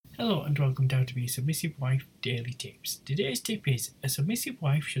Hello and welcome down to be a Submissive Wife Daily Tips. Today's tip is, a submissive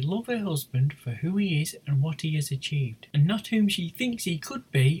wife should love her husband for who he is and what he has achieved, and not whom she thinks he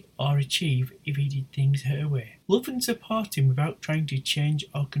could be or achieve if he did things her way. Love and support him without trying to change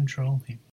or control him.